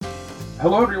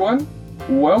Hello, everyone.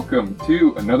 Welcome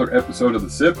to another episode of The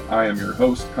Sip. I am your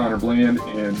host, Connor Bland,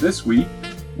 and this week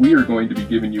we are going to be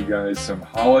giving you guys some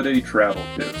holiday travel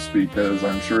tips because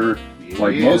I'm sure,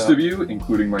 like most of you,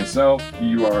 including myself,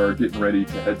 you are getting ready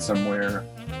to head somewhere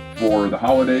for the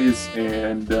holidays,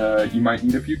 and you might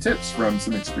need a few tips from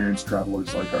some experienced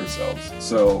travelers like ourselves.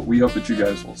 So we hope that you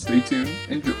guys will stay tuned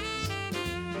and join us.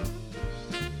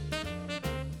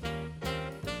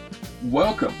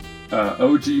 Welcome,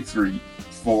 OG3,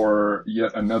 for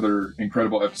yet another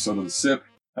incredible episode of The Sip.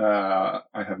 I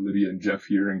have Lydia and Jeff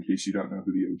here in case you don't know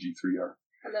who the OG3 are.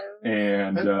 Hello.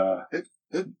 And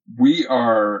we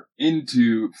are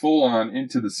full on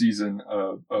into the season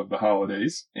of the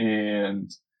holidays, and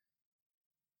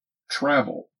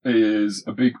travel is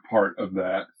a big part of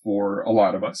that for a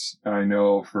lot of us. I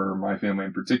know for my family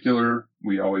in particular,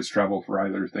 we always travel for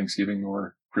either Thanksgiving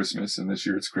or Christmas, and this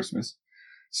year it's Christmas.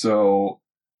 So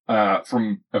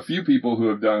from a few people who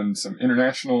have done some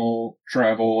international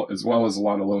travel as well as a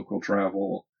lot of local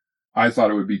travel, I thought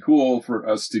it would be cool for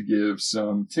us to give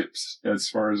some tips as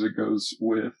far as it goes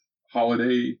with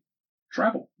holiday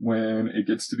travel when it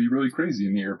gets to be really crazy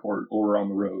in the airport or on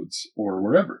the roads or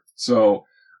wherever. So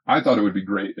I thought it would be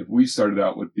great if we started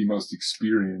out with the most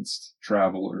experienced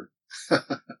traveler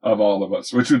of all of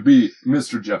us, which would be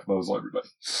Mr. Jeff Bosel, everybody.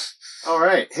 All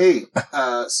right. Hey,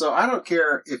 so I don't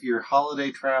care if you're holiday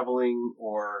traveling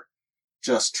or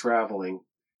just traveling,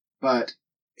 but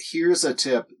here's a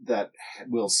tip that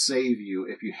will save you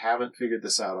if you haven't figured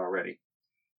this out already.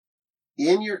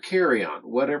 In your carry-on,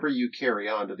 whatever you carry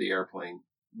onto the airplane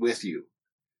with you,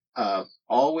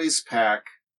 always pack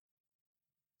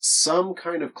some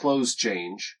kind of clothes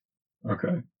change.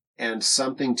 Okay. And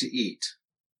something to eat.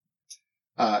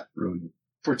 Brilliant.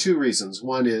 For two reasons.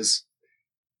 One is,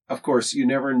 of course, you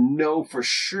never know for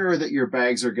sure that your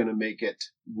bags are going to make it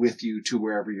with you to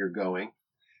wherever you're going.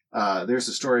 There's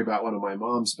a story about one of my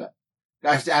mom's bags.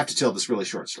 I have to tell this really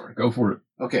short story. Go for it.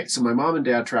 Okay, so my mom and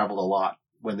dad traveled a lot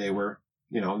when they were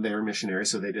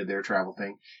missionaries, so they did their travel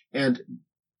thing. And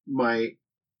my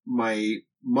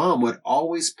mom would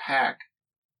always pack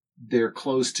their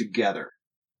clothes together.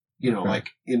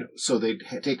 So they'd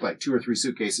take like 2 or 3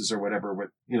 suitcases or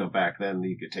whatever. Back then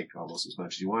you could take almost as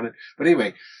much as you wanted. But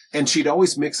anyway, and she'd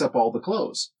always mix up all the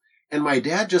clothes. And my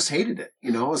dad just hated it.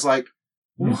 It was like,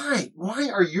 why? Why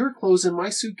are your clothes in my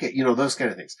suitcase? Those kind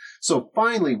of things. So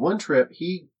finally, one trip,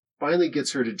 he finally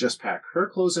gets her to just pack her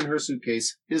clothes in her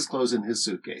suitcase, his clothes in his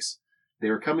suitcase.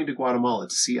 They were coming to Guatemala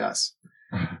to see us.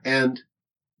 And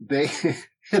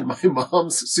and my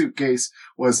mom's suitcase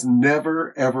was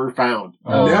never, ever found.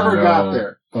 Got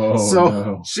there.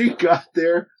 She got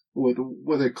there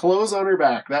with her clothes on her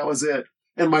back. That was it.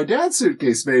 And my dad's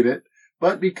suitcase made it.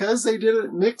 But because they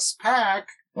didn't mix pack,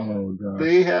 my mom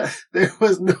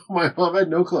had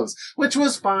no clothes, which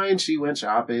was fine. She went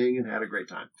shopping and had a great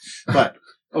time. But,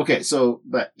 okay,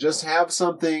 but just have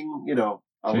something,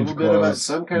 a little bit of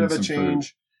some kind of a change.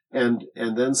 Food. And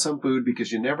then some food,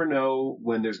 because you never know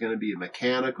when there's going to be a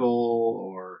mechanical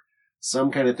or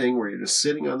some kind of thing where you're just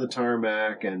sitting on the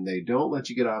tarmac and they don't let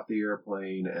you get off the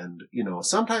airplane. And,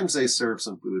 sometimes they serve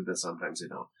some food, but sometimes they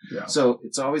don't. Yeah. So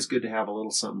it's always good to have a little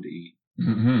something to eat.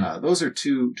 Mm-hmm. Those are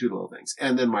two little things.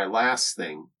 And then my last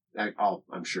thing,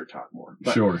 I'm sure talk more.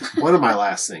 But sure. One of my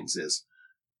last things is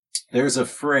there's a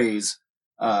phrase,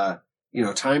 time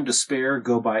to spare,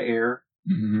 go by air.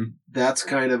 Mm-hmm. That's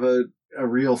kind of a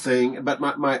real thing, but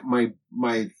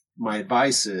my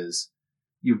advice is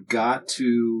you've got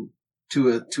to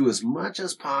as much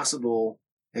as possible,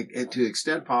 and to the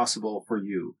extent possible for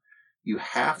you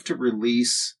have to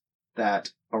release that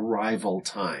arrival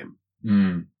time,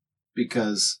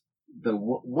 because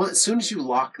as soon as you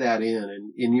lock that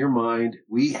in your mind,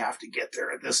 we have to get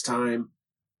there at this time.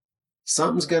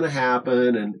 Something's going to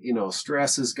happen, and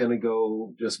stress is going to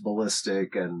go just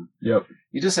ballistic, and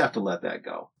you just have to let that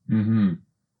go. Mm-hmm.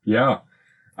 Yeah.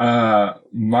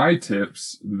 My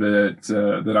tips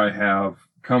that I have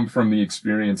come from the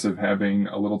experience of having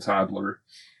a little toddler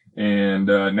and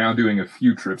now doing a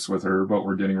few trips with her, but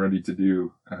we're getting ready to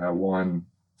do one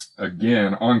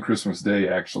again on Christmas Day,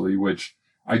 actually, which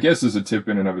I guess is a tip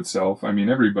in and of itself. I mean,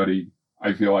 everybody,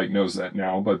 I feel like, knows that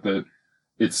now, but that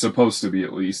it's supposed to be,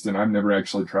 at least, and I've never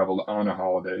actually traveled on a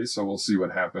holiday, so we'll see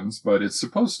what happens, but it's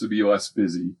supposed to be less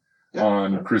busy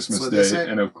on Christmas Day,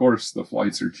 and of course the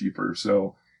flights are cheaper.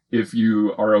 So if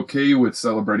you are okay with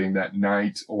celebrating that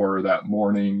night or that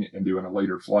morning and doing a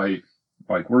later flight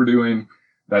like we're doing,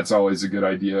 that's always a good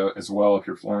idea as well if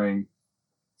you're flying.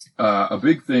 A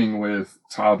big thing with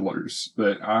toddlers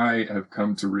that I have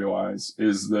come to realize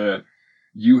is that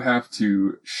you have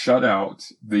to shut out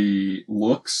the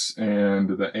looks and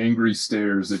understand the angry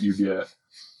stares that you get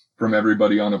from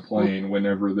everybody on a plane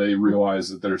whenever they realize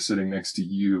that they're sitting next to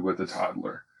you with a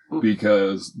toddler.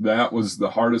 Because that was the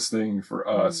hardest thing for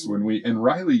us and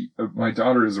Riley, my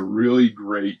daughter, is a really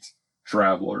great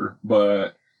traveler,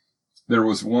 but there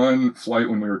was one flight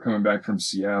when we were coming back from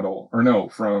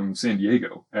from San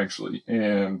Diego, actually.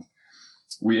 And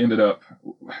we ended up,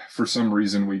 for some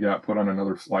reason, we got put on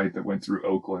another flight that went through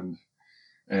Oakland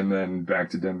and then back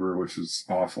to Denver, which was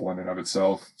awful in and of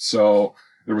itself. So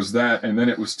there was that. And then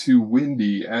it was too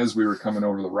windy as we were coming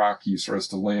over the Rockies for us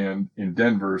to land in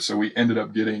Denver. So we ended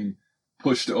up getting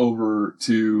pushed over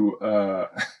to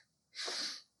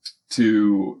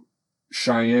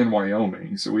Cheyenne,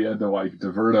 Wyoming. So we had to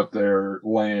divert up there,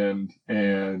 land,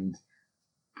 and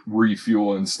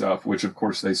refuel and stuff, which of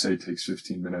course they say takes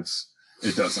 15 minutes.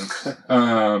 It doesn't.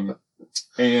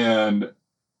 And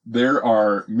there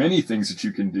are many things that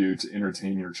you can do to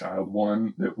entertain your child.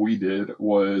 One that we did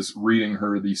was reading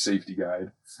her the safety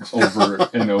guide over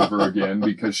and over again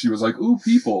because she was like, ooh,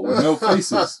 people with no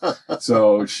faces.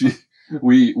 So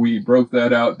we broke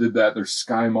that out, did that. There's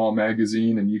Sky Mall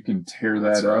magazine, and you can tear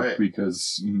that up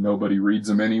because nobody reads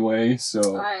them anyway.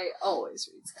 So I always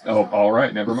read Sky Mall. Oh, all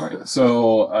right, never mind.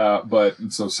 So,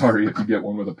 so sorry if you get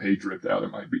one with a page ripped out, it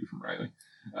might be from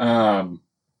Riley.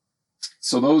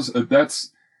 So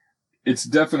it's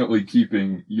definitely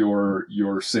keeping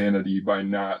your sanity by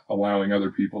not allowing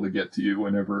other people to get to you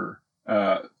whenever,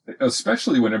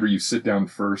 especially whenever you sit down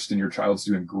first and your child's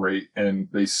doing great and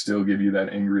they still give you that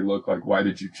angry look like, why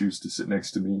did you choose to sit next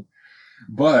to me?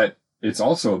 But it's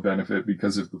also a benefit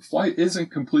because if the flight isn't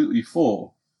completely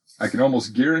full, I can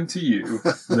almost guarantee you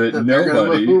that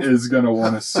nobody is going to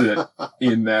want to sit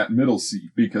in that middle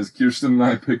seat because Kirsten and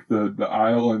I picked the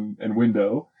aisle and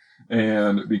window.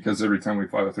 And because every time we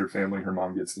fly with her family, her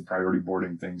mom gets the priority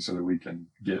boarding thing so that we can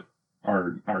get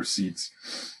our seats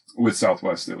with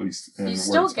Southwest at least. And you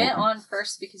still get on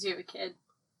first because you have a kid.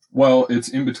 Well, it's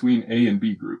in between A and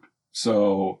B group.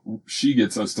 So she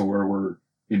gets us to where we're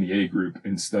in the A group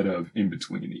instead of in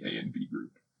between the A and B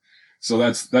group. So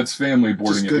that's family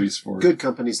boarding at least for good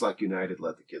companies like United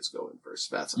let the kids go in first.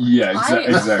 That's all. Yeah,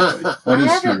 exactly. I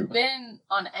haven't been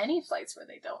on any flights where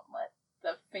they don't let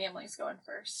the families go in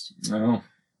first. No.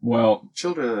 Well,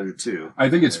 children under 2. I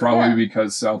think it's probably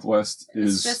because Southwest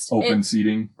is open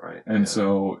seating. Right. And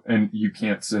and you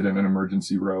can't sit in an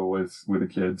emergency row with a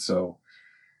kid. So,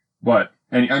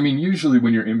 and I mean, usually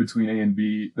when you're in between A and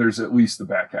B, there's at least the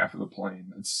back half of the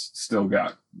plane that's still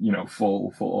got,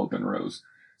 full open rows.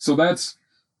 So that's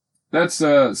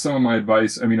some of my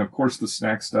advice. I mean, of course, the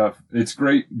snack stuff, it's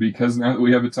great because now that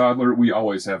we have a toddler, we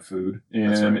always have food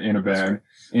in a bag.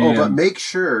 Right. But make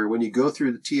sure when you go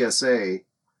through the TSA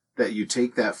that you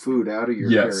take that food out of your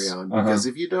carry-on because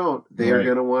if you don't, they are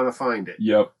going to want to find it.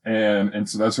 Yep. And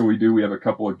so that's what we do. We have a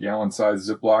couple of gallon-sized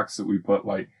Ziplocs that we put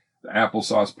the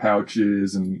applesauce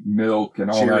pouches and milk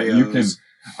and all Cheerios. that.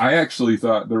 I actually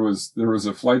thought there was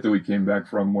a flight that we came back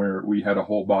from where we had a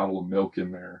whole bottle of milk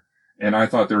in there. And I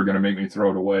thought they were going to make me throw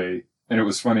it away. And it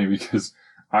was funny because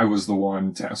I was the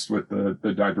one tasked with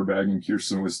the diaper bag and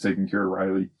Kirsten was taking care of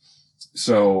Riley.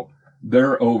 So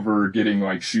they're over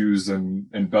getting shoes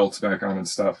and belts back on and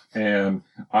stuff. And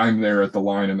I'm there at the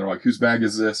line and they're like, whose bag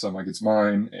is this? I'm like, it's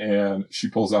mine. And she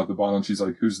pulls out the bottle and she's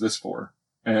like, who's this for?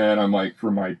 And I'm like, for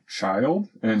my child?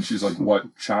 And she's like,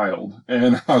 what child?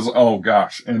 And I was like, oh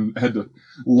gosh. And had to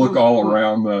look all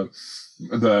around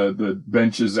the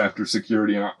benches after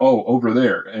security and over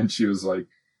there. And she was like,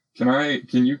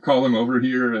 can you call him over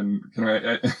here? And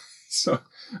so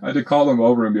I had to call them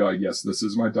over and be like, yes, this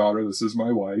is my daughter. This is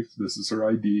my wife. This is her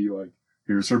ID.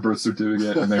 Here's her birth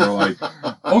certificate. And they were like,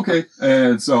 okay.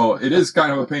 And so it is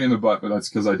kind of a pain in the butt, but that's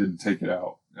because I didn't take it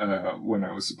out, when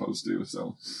I was supposed to.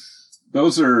 So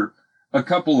those are a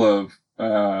couple of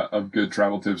good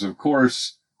travel tips. Of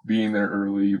course, being there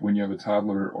early when you have a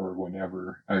toddler or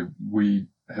whenever. We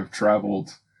have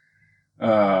traveled,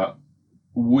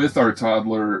 with our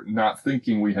toddler, not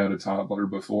thinking we had a toddler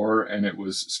before, and it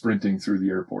was sprinting through the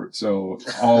airport. So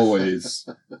always,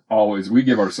 we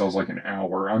give ourselves an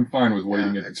hour. I'm fine with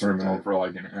waiting at the terminal for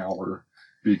an hour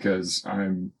because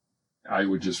I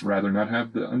would just rather not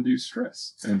have the undue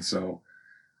stress. And so,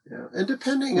 and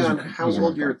depending on how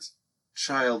old your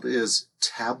child is,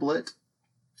 tablet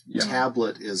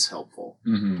is helpful,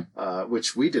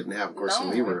 which we didn't have, of course,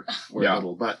 when we were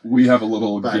little. But we have a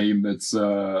little game that's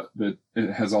that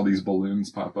it has all these balloons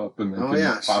pop up and they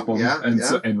can pop them,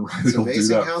 and Riley will do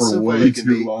that for way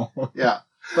too long.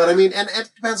 But I mean, and it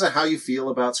depends on how you feel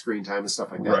about screen time and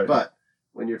stuff like that. Right. But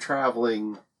when you're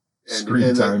traveling,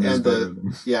 Screen time is better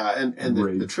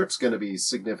than the trip's going to be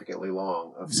significantly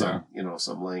long of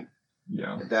some length.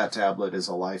 Yeah. That tablet is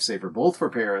a lifesaver, both for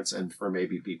parents and for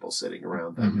maybe people sitting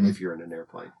around them if you're in an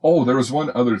airplane. Oh, there was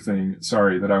one other thing,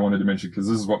 sorry, that I wanted to mention, because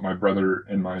this is what my brother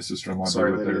and my sister-in-law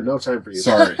do with their... no time for you.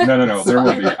 Sorry. No. There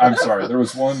will be. I'm sorry. There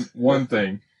was one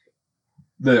thing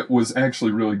that was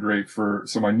actually really great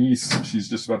so my niece, she's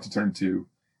just about to turn 2.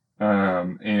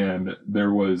 And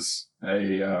there was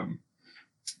a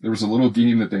little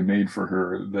game that they made for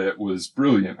her that was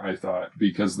brilliant, I thought,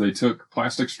 because they took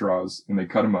plastic straws and they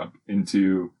cut them up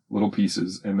into little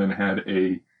pieces and then had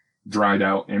a dried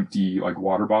out empty like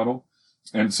water bottle.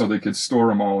 And so they could store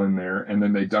them all in there and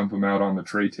then they dump them out on the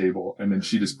tray table and then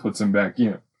she just puts them back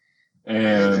in.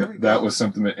 And that was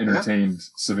something that entertained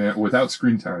Savannah without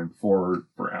screen time for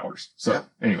hours. So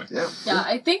anyway. Yeah,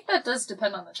 I think that does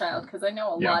depend on the child because I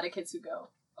know a lot of kids who go,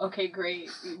 okay,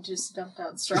 great, you just dumped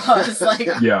out straws. Like,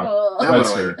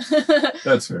 that's fair.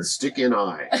 That's fair. Stick in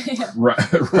eye.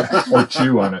 Right. Or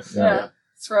chew on it. Yeah.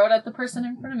 Throw it at the person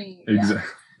in front of me.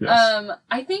 Exactly. Yes.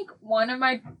 I think one of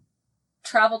my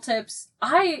travel tips,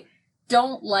 I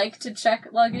don't like to check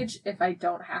luggage if I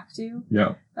don't have to.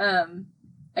 Yeah.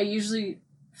 I usually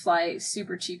fly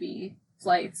super cheapy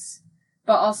flights,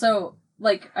 but also,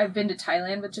 like, I've been to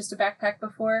Thailand with just a backpack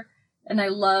before, and I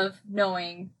love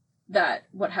knowing that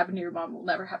what happened to your mom will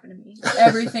never happen to me.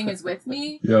 Everything is with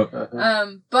me. Yep.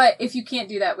 But if you can't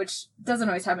do that, which doesn't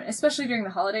always happen, especially during the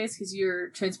holidays, because you're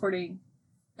transporting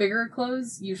bigger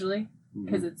clothes, usually,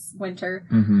 because it's winter,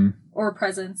 or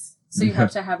presents, so you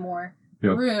have to have more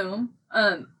room.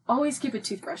 Always keep a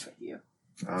toothbrush with you.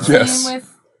 Same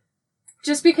with,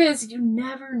 just because you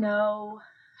never know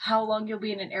how long you'll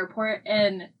be in an airport,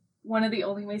 and one of the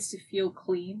only ways to feel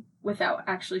clean without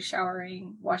actually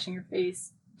showering, washing your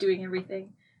face, doing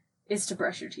everything, is to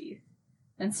brush your teeth.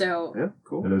 And so... Yeah,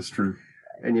 cool. That is true.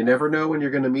 And you never know when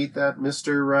you're going to meet that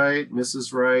Mr. Right,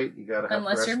 Mrs. Right. You got to have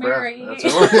unless fresh you're breath. married. That's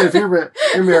if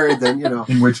you're married, then, you know.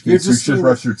 In which case, you should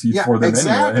brush your teeth for them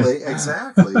anyway.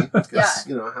 Exactly. Because,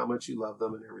 you know, how much you love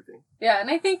them and everything. Yeah, and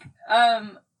I think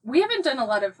we haven't done a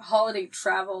lot of holiday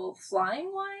travel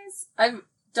flying-wise. I've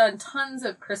done tons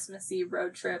of Christmassy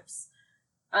road trips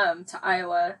to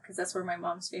Iowa, because that's where my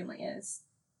mom's family is.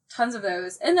 Tons of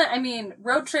those. And then, I mean,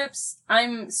 road trips,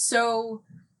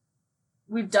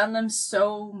 we've done them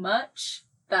so much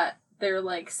that they're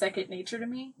like second nature to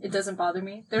me. It doesn't bother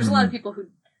me. There's a lot of people who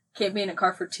can't be in a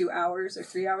car for 2 hours or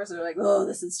 3 hours. They're like, oh,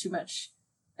 this is too much.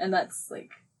 And that's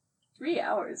like 3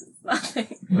 hours is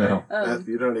nothing. No.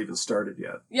 You don't even started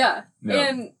yet. Yeah. No.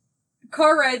 And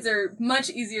car rides are much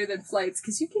easier than flights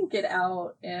because you can get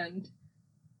out, and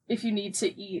if you need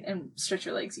to eat and stretch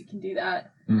your legs, you can do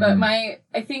that. But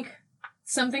I think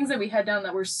some things that we had down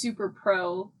that were super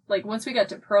pro, like once we got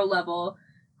to pro level,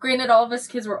 granted all of us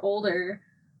kids were older,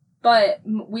 but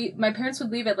my parents would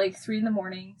leave at like 3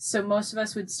 a.m, so most of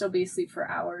us would still be asleep for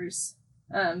hours.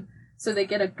 So they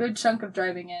get a good chunk of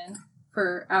driving in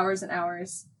for hours and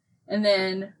hours. And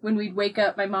then when we'd wake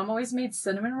up, my mom always made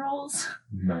cinnamon rolls.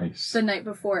 Nice. The night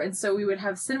before. And so we would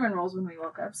have cinnamon rolls when we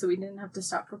woke up, so we didn't have to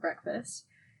stop for breakfast.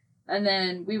 And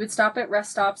then we would stop at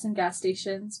rest stops and gas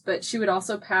stations, but she would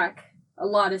also pack a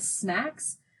lot of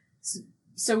snacks.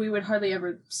 So we would hardly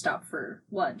ever stop for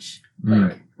lunch.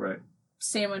 Like, right.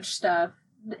 Sandwich stuff.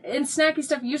 And snacky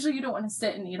stuff, usually you don't want to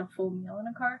sit and eat a full meal in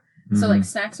a car. So, like,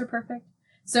 snacks are perfect.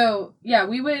 So, yeah,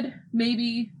 we would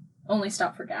maybe only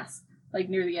stop for gas, like,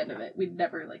 near the end of it. We'd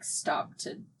never, like, stop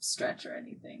to stretch or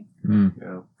anything.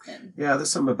 Yeah,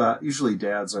 there's something about, usually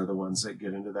dads are the ones that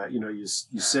get into that. You know, you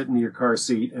sit in your car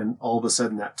seat, and all of a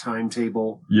sudden that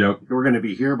timetable, we're going to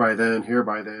be here by then, here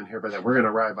by then, here by then. We're going to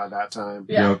arrive by that time.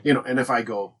 Yeah. You know, and if I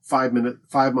go 5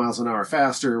 miles an hour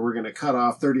faster, we're going to cut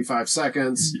off 35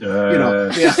 seconds. You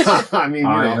know, I mean,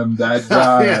 I am that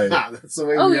guy. That's the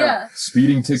way we are.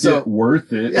 Speeding ticket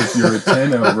worth it if you're a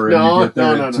 10 over and you get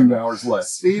there in 2 hours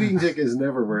less. Speeding ticket is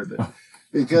never worth it.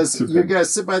 Because you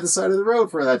guys sit by the side of the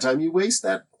road for that time. You waste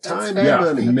that time and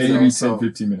money. Maybe 10,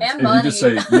 15 minutes. And if you just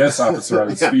say, yes, officer,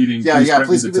 I'm speeding. Please give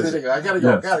me the ticket. I gotta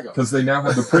go. Because they now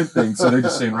have the print thing, so they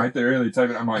just stand right there and they type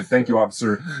it. I'm like, thank you,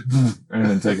 officer. And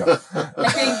then take off. I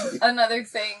think another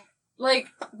thing, like,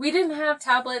 we didn't have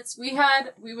tablets. We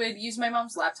would use my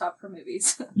mom's laptop for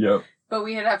movies. But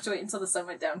we'd have to wait until the sun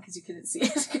went down because you couldn't see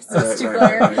it because it was too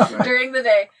glare during the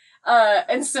day.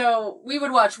 And so we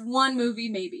would watch one movie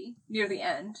maybe near the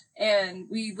end, and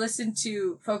we listened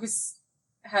to Focus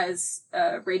has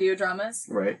radio dramas,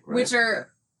 which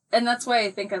are, and that's why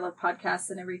I think I love podcasts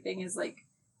and everything, is like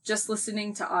just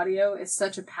listening to audio is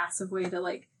such a passive way to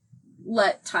like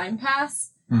let time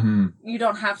pass. you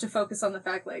don't have to focus on the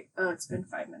fact like, oh, it's been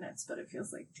 5 minutes, but it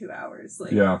feels like 2 hours.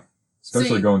 Like, yeah.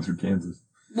 Especially going through Kansas.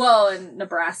 Well, and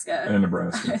Nebraska.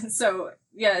 And So,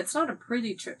 yeah, it's not a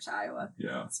pretty trip to Iowa.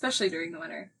 Yeah. Especially during the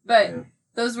winter. But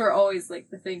those were always, like,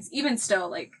 the things. Even still,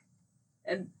 like,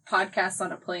 and podcasts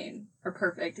on a plane are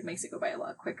perfect. It makes it go by a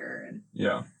lot quicker. And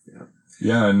Yeah,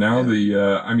 and now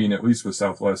I mean, at least with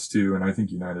Southwest too, and I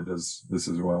think United does this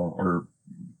as well, or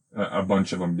a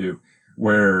bunch of them do,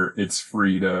 where it's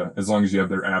free to, as long as you have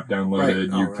their app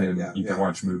downloaded, you can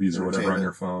watch movies or whatever on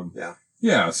your phone.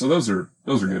 Yeah, so those are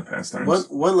good pastimes.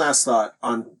 One last thought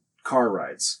on car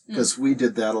rides, because we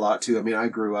did that a lot too. I mean, I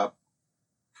grew up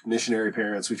missionary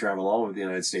parents. We travel all over the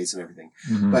United States and everything.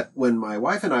 But when my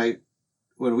wife and I,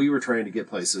 when we were trying to get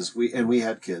places, we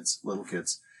had kids, little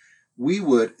kids,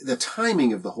 the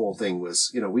timing of the whole thing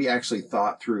was, we actually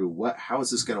thought through how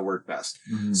is this going to work best?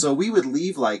 So we would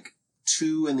leave like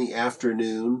 2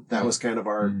 p.m. That was kind of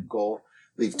our goal.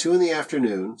 Leave 2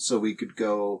 p.m. so we could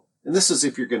go, and this is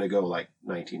if you're going to go like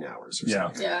 19 hours or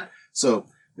something. Yeah. So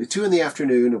the 2 p.m.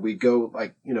 and we'd go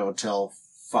like, till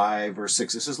 5 or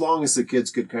 6, as long as the kids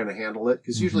could kind of handle it.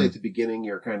 Because usually at the beginning,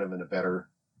 you're kind of in a better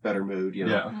mood,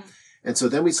 Yeah. And so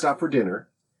then we'd stop for dinner.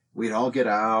 We'd all get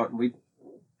out and we'd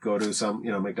go to some,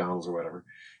 McDonald's or whatever.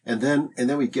 And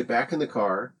then we'd get back in the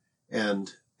car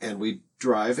and we'd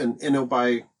drive and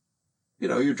by,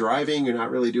 you're driving, you're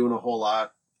not really doing a whole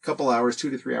lot. A couple hours,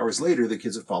 2 to 3 hours later, the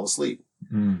kids would fall asleep.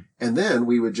 And then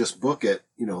we would just book it,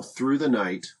 through the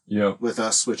night with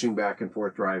us switching back and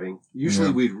forth driving.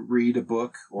 Usually we'd read a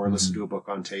book or listen to a book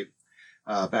on tape.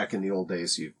 Back in the old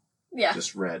days, you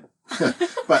just read.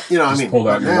 But, pulled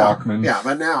out your Walkman. Yeah,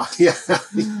 but now,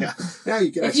 now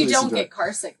you can if you don't get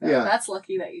car sick, though, that's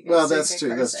lucky that you get Well, that's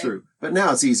true. That's true. But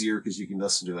now it's easier because you can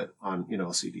listen to it on,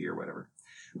 a CD or whatever,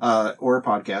 or a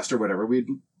podcast or whatever. We'd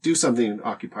do something to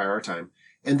occupy our time.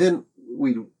 And then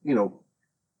we'd,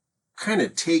 kind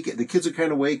of take it. The kids would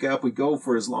kind of wake up. We'd go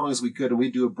for as long as we could and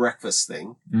we'd do a breakfast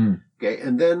thing. Okay.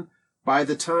 And then by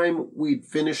the time we'd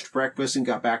finished breakfast and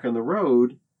got back on the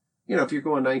road, if you're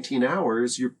going 19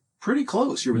 hours, you're pretty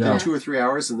close. You're within 2 or 3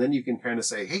 hours, and then you can kind of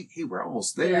say, "Hey, we're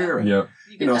almost there." And, you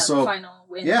get that final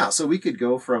win. Yeah, so we could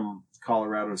go from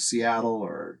Colorado to Seattle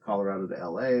or Colorado to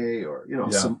LA or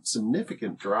some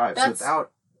significant drives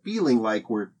without feeling like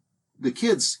the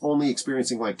kids only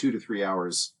experiencing like 2 to 3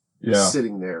 hours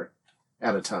sitting there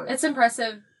at a time. It's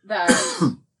impressive that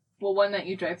that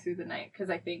you drive through the night, because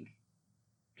I think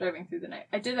driving through the night.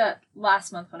 I did that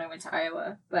last month when I went to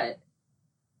Iowa, but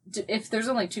if there's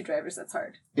only 2 drivers, that's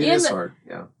hard. It is hard,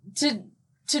 yeah.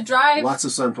 To drive... Lots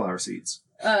of sunflower seeds.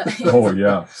 Oh,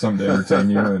 yeah. Something to entertain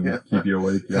you and keep you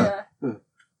awake, yeah.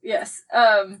 Yes.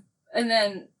 And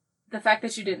then the fact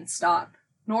that you didn't stop.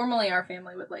 Normally our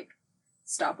family would,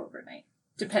 stop overnight,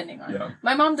 depending on... Yeah.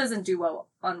 My mom doesn't do well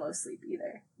on low sleep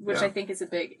either, which I think is a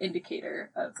big indicator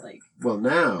of, Well,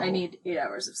 now... I need 8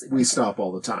 hours of sleep. We stop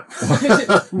all the time.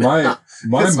 my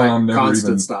mom never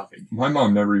constant stopping. My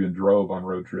mom never even drove on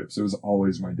road trips. It was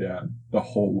always my dad the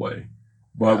whole way.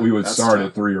 But we would start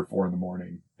at 3 or 4 in the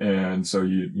morning. And so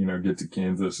you get to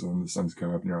Kansas and the sun's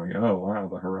come up and you're like, oh wow,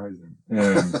 the horizon.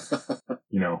 And,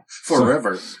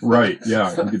 forever. Right.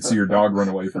 Yeah. You could see your dog run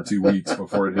away for 2 weeks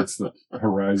before it hits the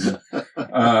horizon.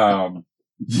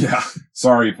 Yeah.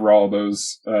 Sorry for all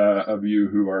those, of you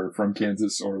who are from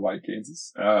Kansas or like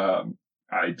Kansas.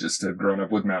 I just have grown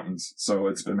up with mountains, so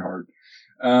it's been hard.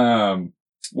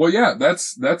 Well, yeah,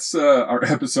 that's our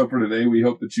episode for today. We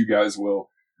hope that you guys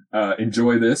will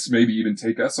enjoy this, maybe even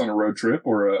take us on a road trip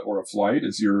or a flight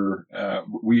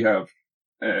we have,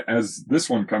 as this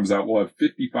one comes out, we'll have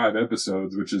 55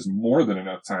 episodes, which is more than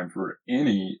enough time for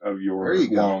any of your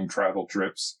long travel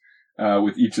trips.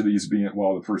 With each of these being,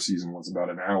 the first season was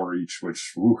about an hour each,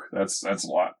 which, that's a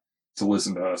lot to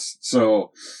listen to us.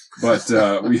 So, but,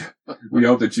 we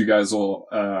hope that you guys will,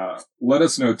 let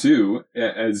us know too,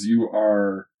 as you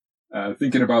are,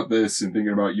 thinking about this and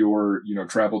thinking about your,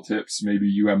 travel tips. Maybe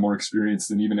you have more experience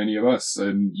than even any of us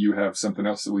and you have something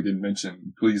else that we didn't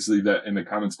mention. Please leave that in the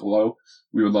comments below.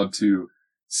 We would love to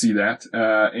see that.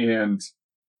 And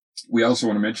we also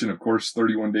want to mention, of course,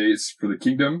 31 Days for the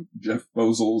Kingdom, Jeff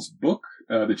Bozel's book,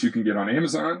 that you can get on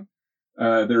Amazon.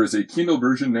 There is a Kindle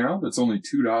version now that's only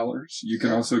 $2. You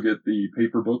can also get the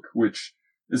paper book, which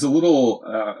is a little,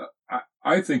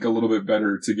 I think a little bit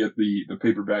better to get the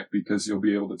paperback because you'll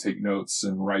be able to take notes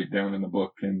and write down in the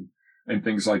book and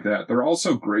things like that. They're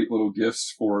also great little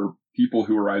gifts for people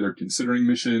who are either considering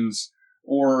missions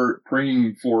or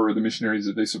praying for the missionaries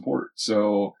that they support.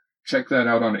 So check that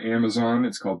out on Amazon.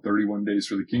 It's called 31 Days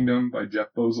for the Kingdom by Jeff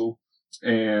Bozel.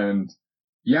 And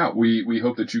yeah, we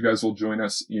hope that you guys will join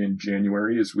us in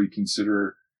January as we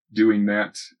consider doing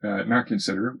that.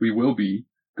 We will be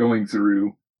going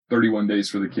through 31 Days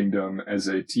for the Kingdom as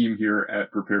a team here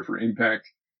at Prepare for Impact.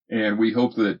 And we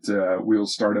hope that we'll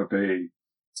start up a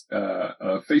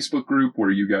Facebook group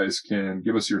where you guys can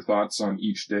give us your thoughts on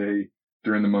each day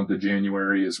during the month of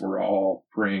January as we're all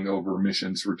praying over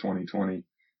missions for 2020.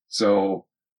 So,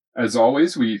 as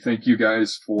always, we thank you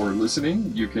guys for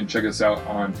listening. You can check us out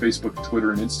on Facebook,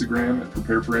 Twitter, and Instagram at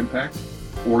Prepare for Impact,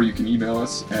 or you can email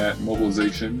us at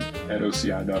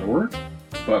mobilization@oci.org.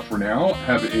 But for now,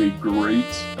 have a great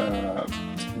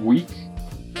week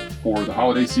for the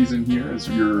holiday season here as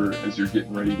you're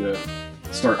getting ready to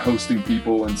start hosting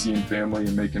people and seeing family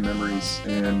and making memories.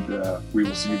 And we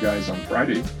will see you guys on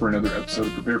Friday for another episode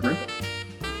of Prepare for Impact.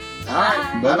 All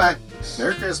right. Bye-bye.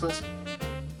 Merry Christmas.